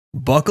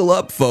Buckle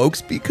up,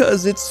 folks,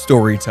 because it's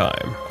story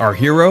time. Our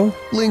hero,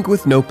 Link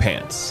with no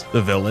pants.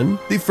 The villain,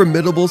 the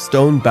formidable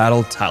stone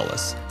Battle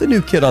Talus, the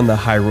new kid on the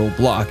Hyrule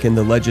block in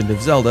The Legend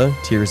of Zelda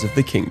Tears of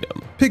the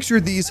Kingdom.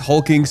 Picture these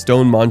hulking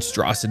stone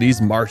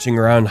monstrosities marching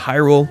around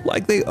Hyrule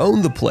like they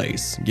own the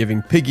place,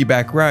 giving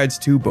piggyback rides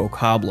to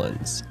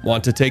bokoblins.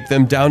 Want to take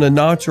them down a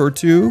notch or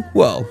two?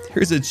 Well,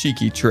 here's a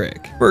cheeky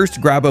trick.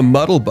 First, grab a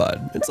muddle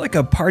bud. It's like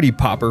a party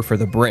popper for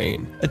the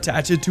brain.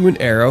 Attach it to an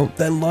arrow,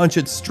 then launch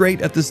it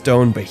straight at the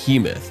stone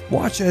behemoth.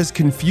 Watch as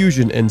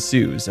confusion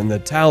ensues and the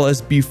Talus,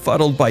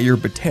 befuddled by your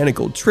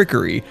botanical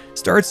trickery,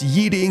 starts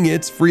yeeting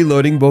its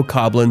freeloading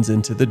bokoblins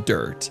into the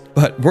dirt.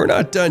 But we're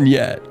not done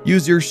yet.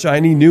 Use your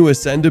shiny new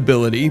ascend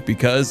ability,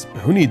 because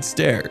who needs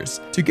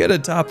stairs, to get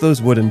atop those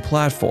wooden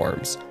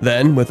platforms.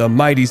 Then, with a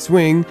mighty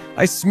swing,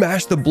 I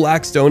smash the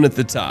black stone at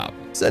the top,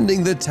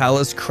 sending the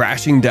Talus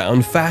crashing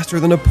down faster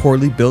than a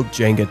poorly built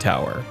Jenga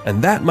tower.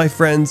 And that, my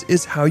friends,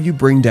 is how you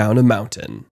bring down a mountain.